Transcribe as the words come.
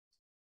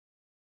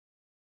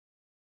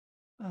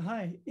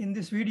Hi, in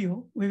this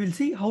video, we will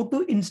see how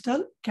to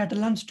install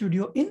Katalon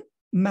Studio in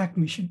Mac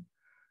machine.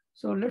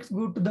 So let's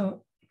go to the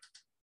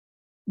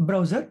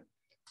browser.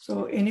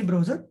 So any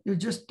browser, you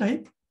just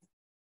type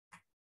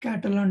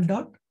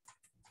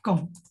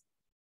katalon.com.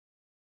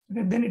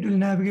 Okay, then it will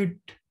navigate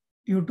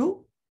you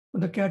to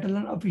the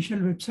Katalon official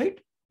website.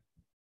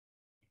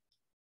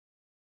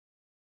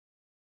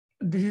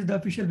 This is the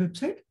official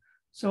website.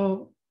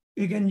 So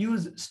you can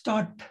use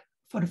start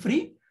for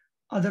free.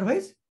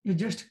 Otherwise, you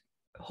just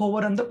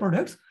hover on the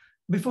products.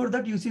 Before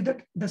that, you see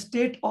that the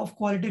state of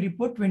quality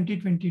report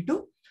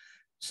 2022.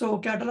 So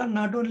Katalon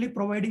not only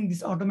providing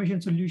these automation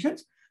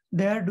solutions,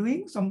 they are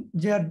doing some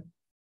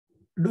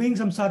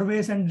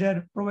surveys and they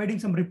are providing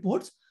some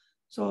reports.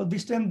 So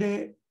this time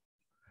they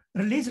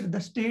released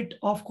the state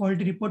of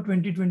quality report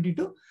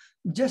 2022.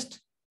 Just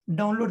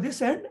download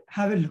this and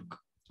have a look.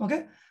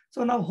 Okay.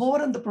 So now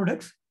hover on the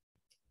products,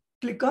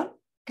 click on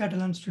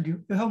Katalon Studio.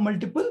 You have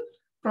multiple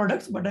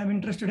products, but I'm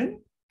interested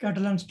in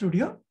Katalon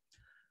Studio.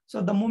 So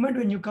the moment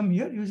when you come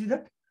here, you see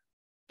that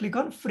click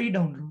on free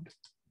download.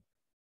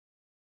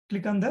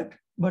 Click on that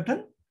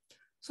button.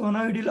 So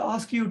now it will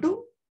ask you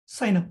to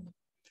sign up.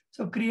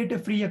 So create a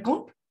free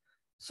account.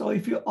 So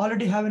if you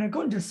already have an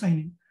account, just sign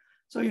in.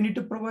 So you need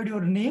to provide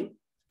your name,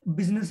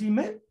 business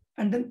email,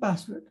 and then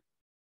password.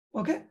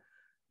 Okay.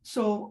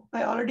 So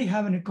I already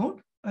have an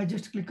account. I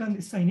just click on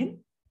this sign in.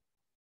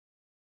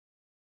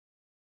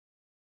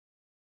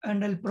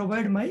 And I'll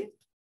provide my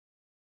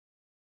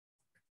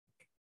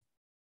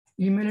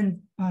email and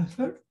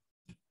password.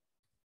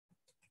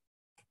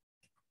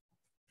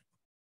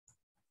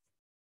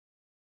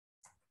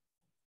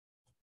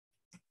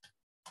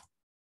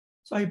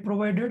 So I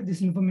provided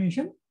this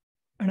information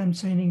and I'm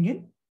signing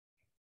in.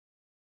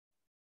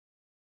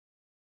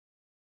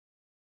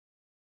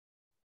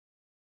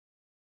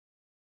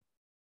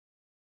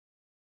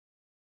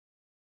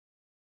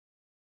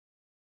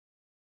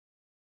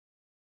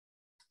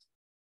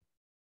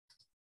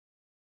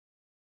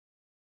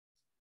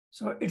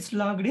 So it's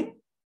logged in.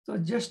 So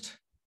just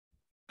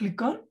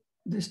click on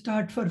the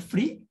start for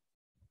free.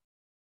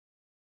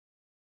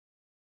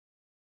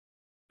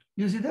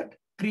 You see that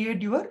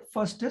create your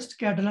first test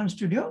Katalon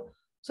Studio.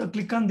 So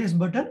click on this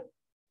button.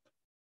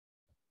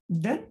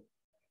 Then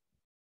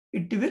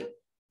it will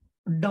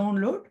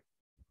download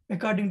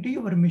according to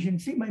your machine.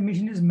 See, my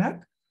machine is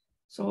Mac.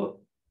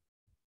 So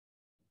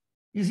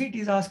you see it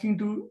is asking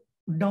to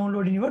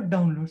download in your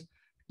downloads.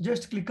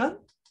 Just click on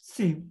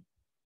save.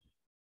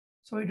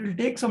 So it will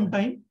take some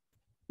time.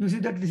 You see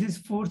that this is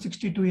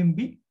 462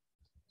 MB.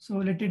 So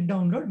let it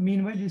download.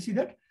 Meanwhile, you see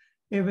that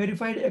a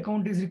verified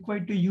account is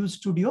required to use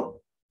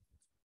Studio.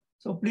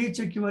 So please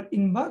check your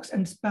inbox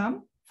and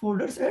spam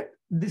folders at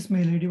this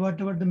mail ID,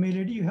 whatever the mail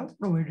ID you have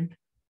provided.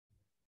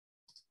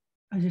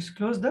 I just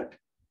close that.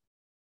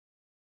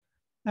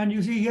 And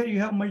you see here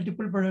you have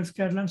multiple products,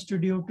 Katalon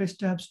Studio,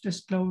 TestOps,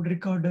 Test Cloud,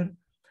 Recorder,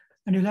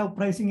 and you'll have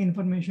pricing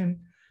information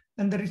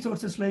and the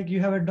resources like you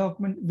have a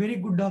document, very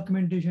good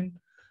documentation,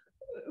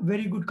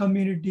 very good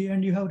community,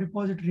 and you have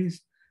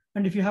repositories.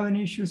 And if you have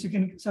any issues, you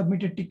can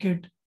submit a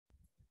ticket.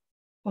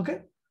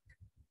 Okay.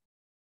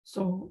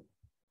 So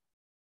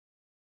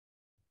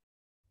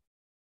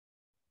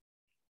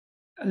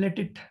let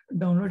it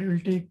download. It will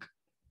take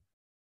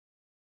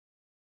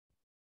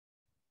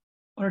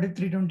already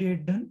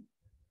 328 done.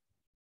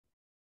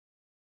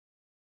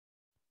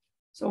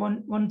 So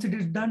once it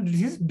is done,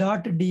 this is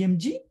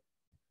 .dmg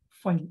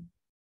file.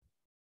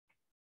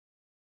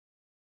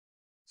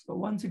 So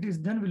once it is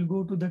done, we'll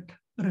go to that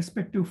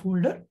respective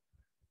folder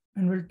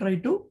and we'll try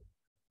to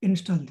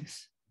install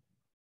this.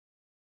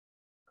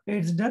 Okay,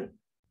 it's done.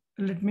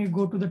 Let me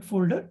go to that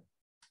folder,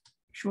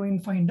 show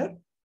in Finder.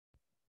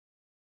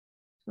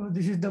 So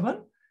this is the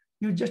one.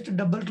 You just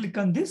double click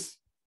on this.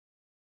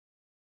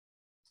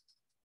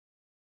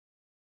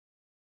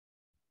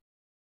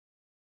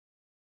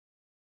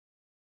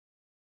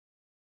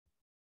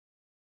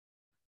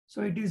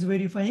 So it is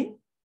verifying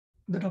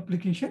that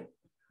application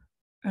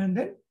and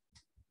then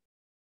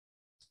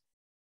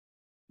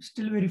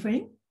still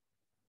verifying.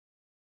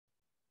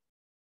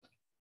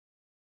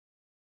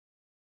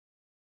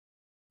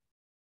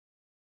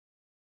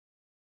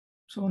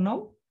 So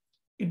now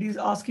it is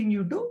asking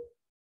you to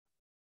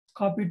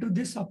copy to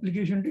this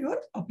application to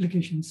your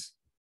applications.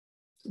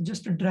 So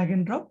just drag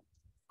and drop.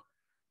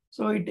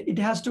 So it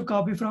has to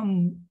copy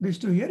from this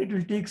to here. It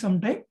will take some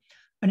time.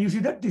 And you see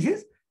that this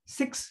is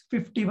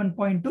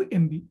 651.2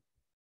 MB.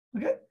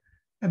 Okay,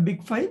 a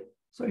big file.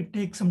 So it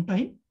takes some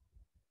time.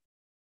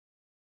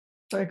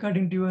 So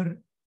according to your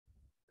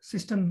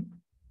system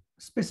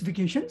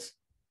specifications.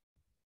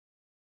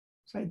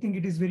 So I think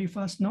it is very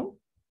fast now.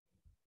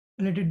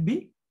 Let it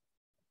be.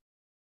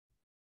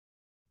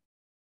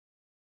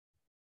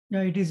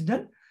 Yeah, it is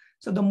done.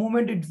 So the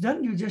moment it's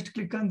done, you just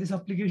click on these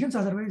applications.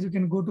 Otherwise, you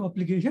can go to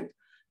application.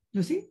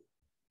 You see,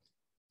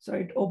 so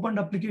it opened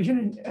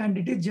application and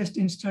it is just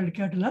installed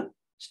Katalon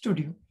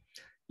Studio.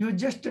 You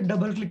just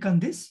double click on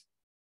this.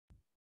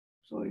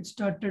 So it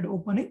started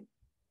opening.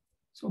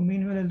 So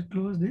meanwhile, I'll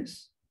close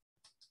this.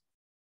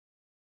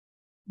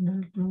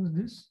 I'll close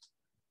this.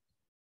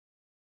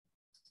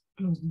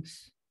 Close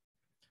this.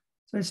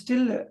 So it's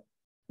still,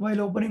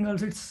 while opening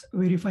also, it's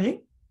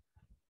verifying.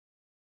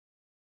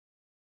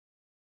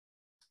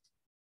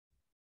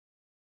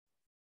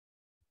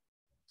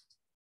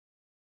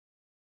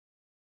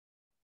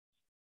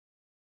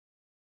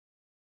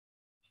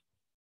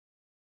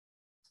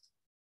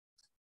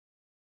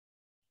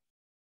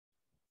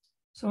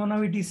 So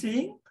now it is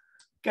saying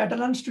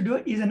Katalon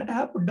Studio is an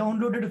app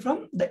downloaded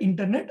from the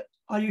internet.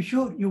 Are you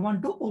sure you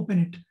want to open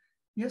it?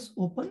 Yes,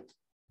 open.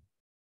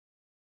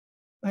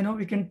 I know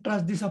we can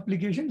trust this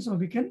application, so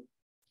we can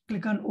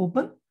click on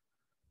open.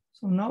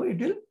 So now it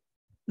will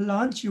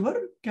launch your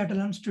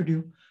Katalon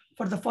Studio.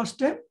 For the first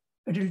time,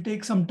 it will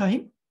take some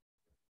time.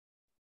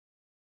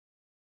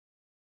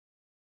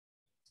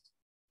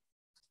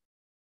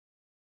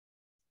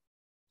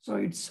 So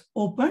it's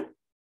open.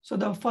 So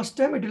the first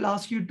time it will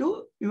ask you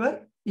to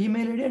your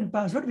email ID and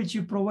password, which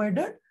you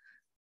provided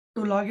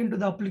to log into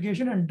the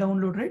application and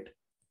download it,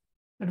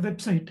 that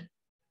website.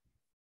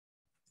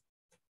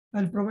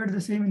 I'll provide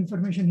the same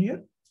information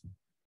here.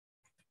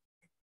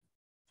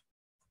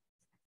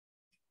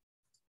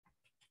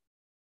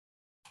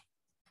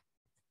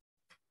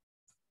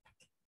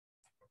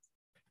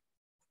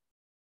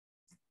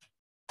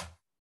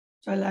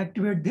 So I'll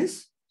activate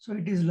this. So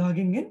it is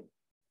logging in.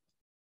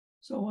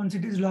 So once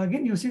it is logged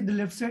in, you see the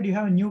left side, you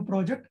have a new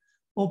project,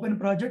 open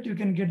project. You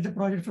can get the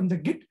project from the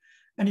Git,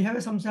 and you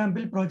have some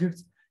sample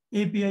projects,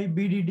 API,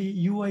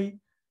 BDD, UI,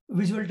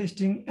 visual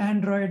testing,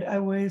 Android,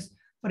 iOS.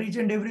 For each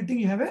and everything,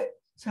 you have a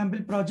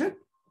sample project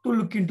to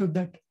look into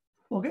that.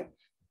 Okay.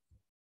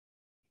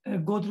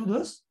 Go through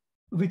those,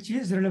 which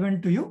is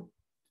relevant to you.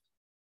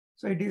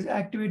 So it is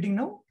activating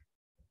now.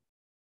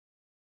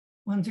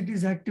 Once it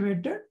is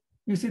activated,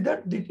 you see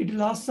that it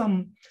will ask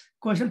some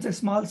questions, a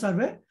small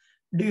survey.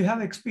 Do you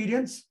have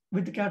experience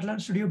with Katalon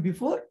Studio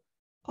before,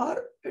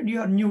 or you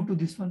are new to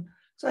this one?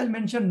 So I'll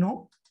mention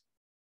no.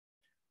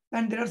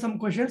 And there are some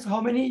questions.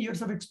 How many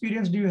years of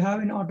experience do you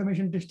have in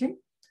automation testing?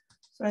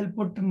 So I'll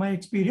put my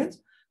experience.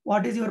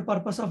 What is your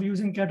purpose of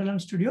using Katalon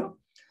Studio?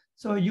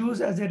 So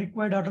use as a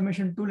required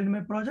automation tool in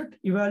my project,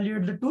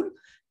 evaluate the tool,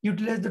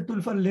 utilize the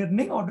tool for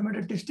learning,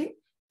 automated testing,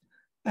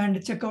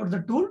 and check out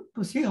the tool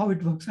to see how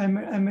it works. I'm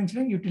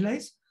mentioning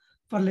utilize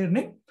for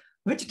learning.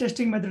 Which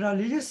testing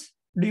methodologies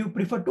do you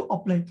prefer to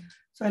apply?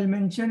 So I'll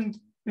mention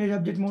page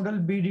object model,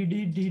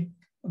 BDD,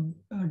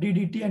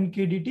 DDT, and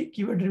KDT,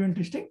 keyword driven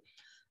testing,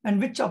 and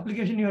which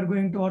application you are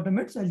going to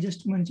automate. So I'll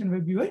just mention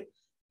web UI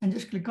and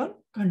just click on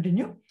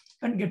continue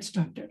and get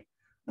started.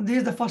 And this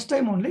is the first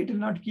time only. It will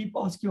not keep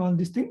asking you all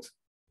these things.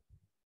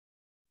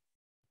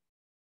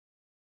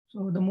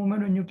 So the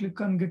moment when you click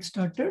on get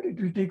started,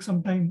 it will take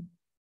some time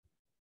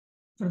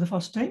for the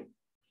first time.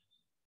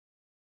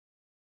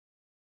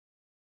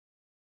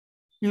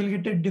 You will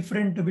get a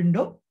different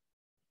window.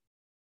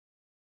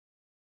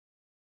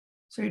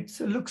 So it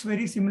looks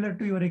very similar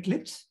to your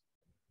Eclipse.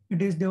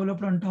 It is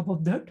developed on top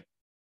of that.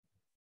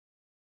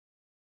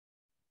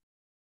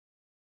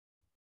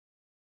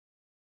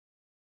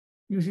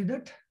 You see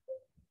that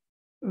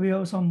we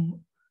have some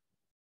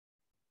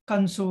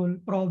console,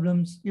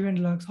 problems, event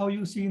logs, how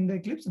you see in the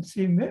Eclipse, the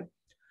same way.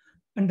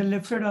 And the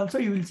left side also,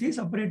 you will see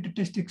separate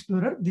test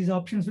explorer. These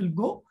options will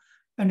go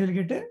and you'll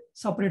get a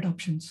separate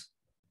options.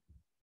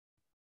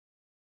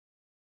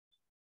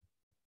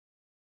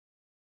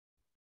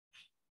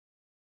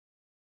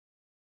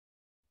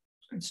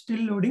 It's still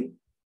loading.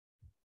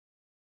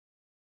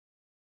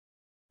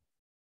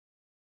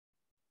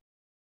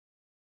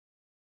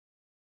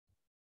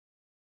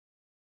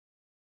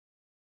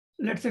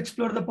 Let's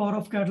explore the power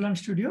of Katalon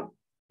Studio.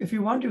 If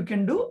you want, you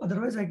can do.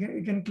 Otherwise,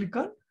 you can click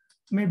on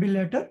maybe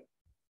later.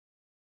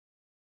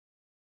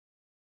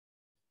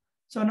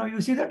 So now you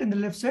see that in the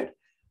left side,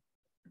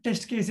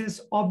 test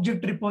cases,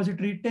 object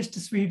repository, test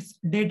suites,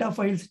 data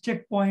files,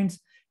 checkpoints,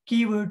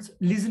 keywords,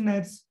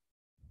 listeners,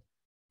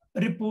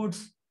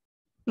 reports,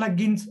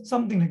 plugins,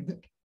 something like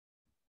that.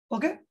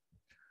 Okay.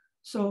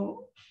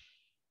 So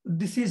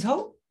this is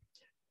how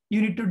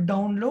you need to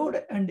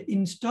download and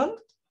install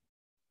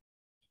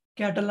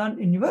Katalon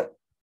in your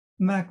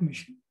Mac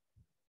machine.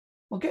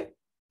 Okay.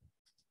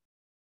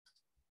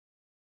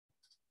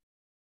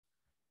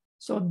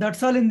 So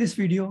that's all in this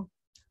video.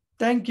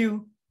 Thank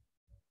you.